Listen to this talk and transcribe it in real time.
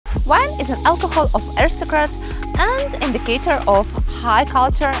Wine is an alcohol of aristocrats and indicator of high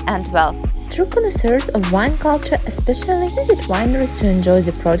culture and wealth. True connoisseurs of wine culture especially visit wineries to enjoy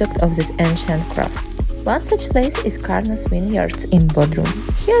the product of this ancient craft. One such place is Karnas Vineyards in Bodrum.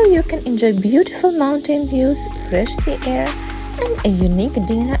 Here you can enjoy beautiful mountain views, fresh sea air, and a unique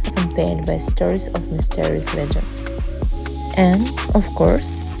dinner accompanied by stories of mysterious legends. And, of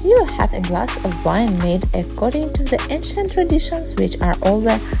course, you will have a glass of wine made according to the ancient traditions which are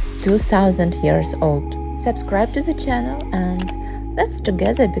over 2000 years old. Subscribe to the channel and let's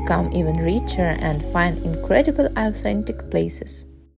together become even richer and find incredible authentic places.